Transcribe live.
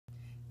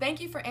Thank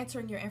you for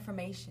entering your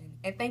information,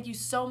 and thank you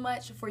so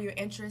much for your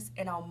interest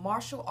in our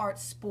martial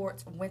arts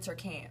sports winter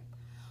camp.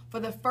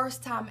 For the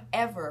first time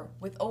ever,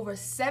 with over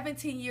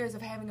 17 years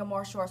of having a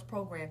martial arts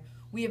program,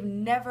 we have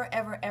never,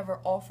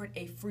 ever offered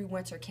a free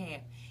winter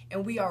camp,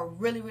 and we are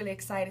really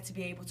excited to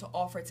be able to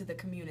offer it to the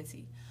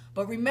community.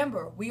 But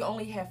remember, we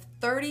only have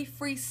 30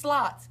 free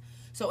slots.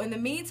 So in the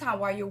meantime,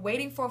 while you're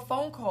waiting for a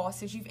phone call,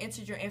 since you've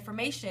entered your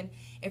information,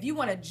 if you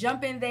want to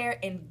jump in there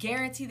and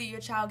guarantee that your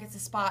child gets a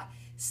spot,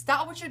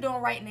 stop what you're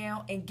doing right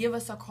now and give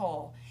us a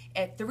call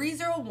at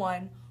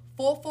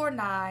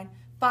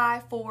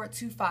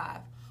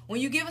 301-449-5425. When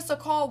you give us a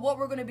call, what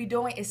we're going to be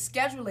doing is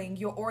scheduling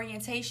your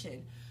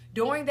orientation.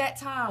 During that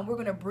time, we're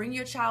going to bring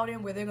your child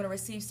in where they're going to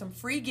receive some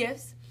free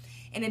gifts.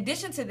 In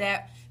addition to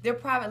that, their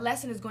private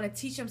lesson is going to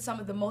teach them some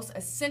of the most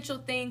essential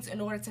things in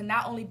order to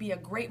not only be a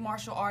great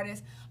martial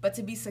artist, but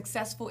to be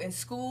successful in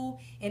school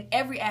in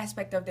every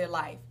aspect of their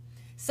life.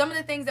 Some of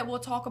the things that we'll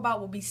talk about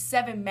will be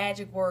 7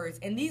 magic words,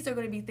 and these are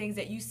going to be things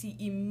that you see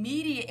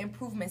immediate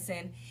improvements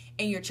in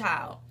your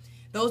child.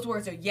 Those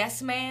words are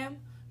yes ma'am,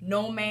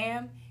 no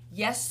ma'am,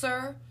 yes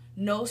sir,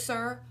 no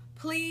sir,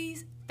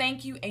 please,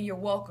 thank you, and you're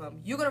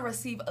welcome. You're going to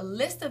receive a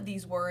list of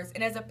these words,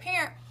 and as a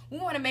parent, we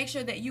want to make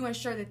sure that you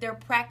ensure that they're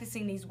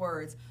practicing these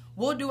words.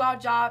 We'll do our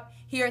job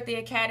here at the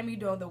Academy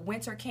during the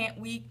winter camp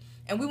week,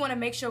 and we want to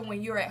make sure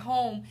when you're at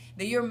home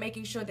that you're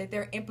making sure that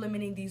they're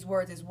implementing these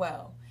words as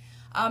well.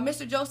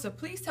 Mr. Joseph,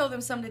 please tell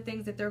them some of the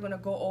things that they're going to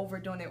go over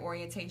during their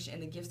orientation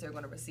and the gifts they're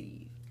going to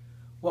receive.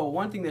 Well,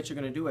 one thing that you're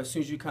going to do as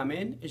soon as you come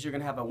in is you're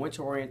going to have a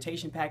winter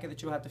orientation packet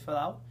that you'll have to fill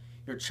out.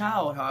 Your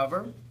child,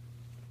 however,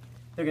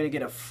 they're going to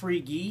get a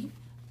free gi.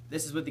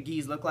 This is what the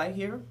gis look like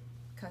here.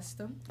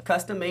 Custom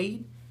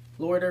made.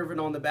 Lord Irvin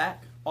on the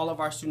back. All of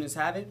our students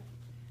have it,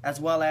 as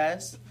well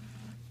as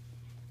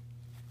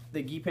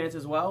the gi pants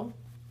as well.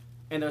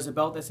 And there's a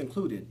belt that's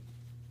included.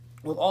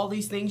 With all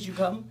these things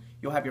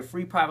you'll have your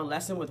free private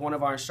lesson with one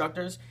of our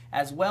instructors.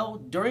 As well,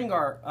 during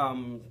our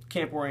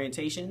camp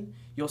orientation,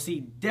 you'll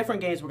see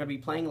different games we're going to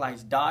be playing, like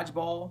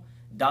dodgeball,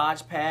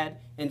 dodge pad,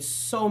 and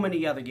so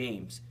many other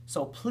games.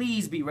 So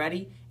please be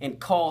ready and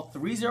call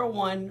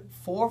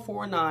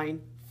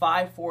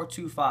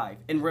 301-449-5425.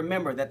 And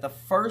remember that the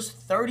first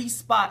 30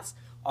 spots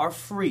are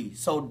free.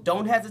 So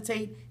don't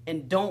hesitate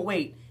and don't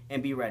wait,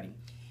 and be ready.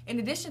 In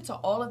addition to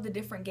all of the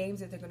different games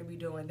that they're going to be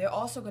doing, they're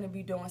also going to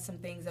be doing some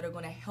things that are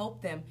going to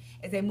help them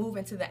as they move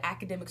into the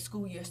academic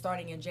school year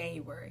starting in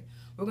January.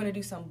 We're going to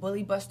do some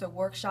bully buster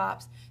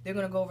workshops. They're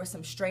going to go over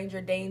some stranger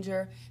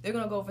danger. They're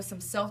going to go over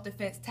some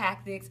self-defense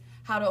tactics,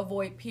 how to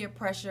avoid peer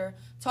pressure,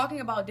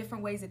 talking about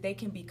different ways that they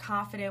can be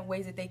confident,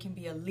 ways that they can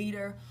be a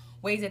leader,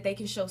 ways that they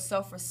can show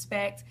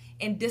self-respect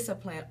and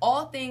discipline.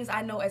 All things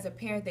I know as a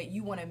parent that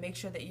you want to make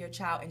sure that your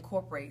child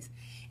incorporates.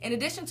 In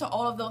addition to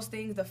all of those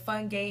things, the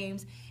fun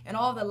games and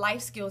all the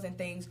life skills and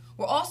things,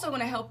 we're also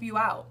going to help you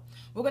out.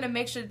 We're going to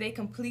make sure that they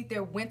complete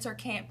their winter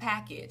camp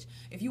package.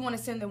 If you want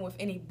to send them with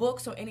any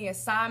books or any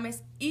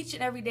assignments, each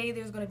and every day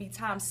there's going to be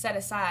time set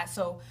aside.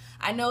 So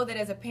I know that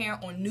as a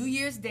parent on New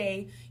Year's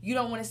Day, you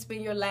don't want to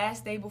spend your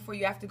last day before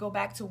you have to go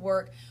back to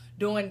work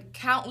doing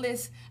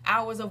countless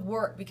hours of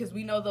work, because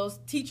we know those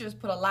teachers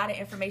put a lot of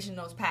information in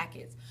those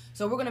packets.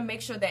 So we're going to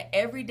make sure that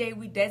every day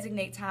we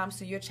designate time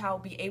so your child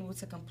will be able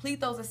to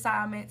complete those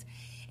assignments,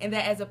 and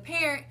that as a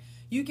parent,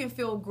 you can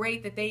feel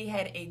great that they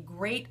had a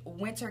great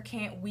winter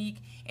camp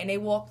week and they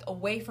walked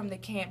away from the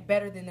camp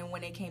better than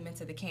when they came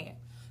into the camp.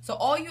 So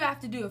all you have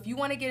to do, if you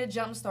want to get a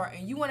jump start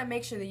and you want to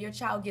make sure that your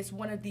child gets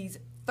one of these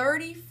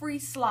 30 free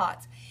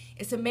slots,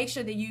 is to make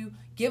sure that you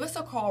give us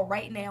a call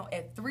right now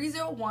at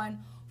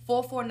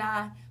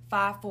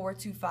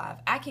 301-449-5425.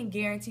 I can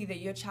guarantee that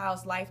your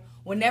child's life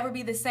will never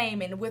be the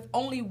same, and with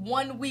only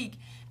 1 week,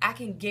 I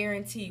can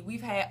guarantee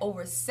we've had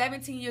over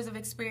 17 years of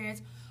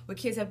experience where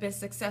kids have been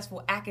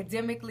successful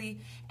academically,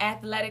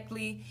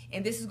 athletically,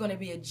 and this is going to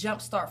be a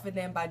jump start for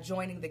them by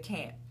joining the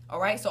camp. All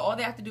right, so all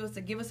they have to do is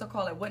to give us a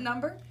call at what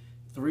number?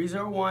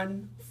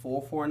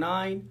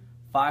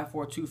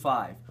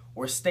 301-449-5425.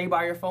 Or stay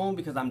by your phone,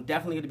 because I'm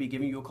definitely going to be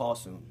giving you a call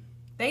soon.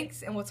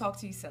 Thanks, and we'll talk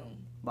to you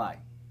soon. Bye.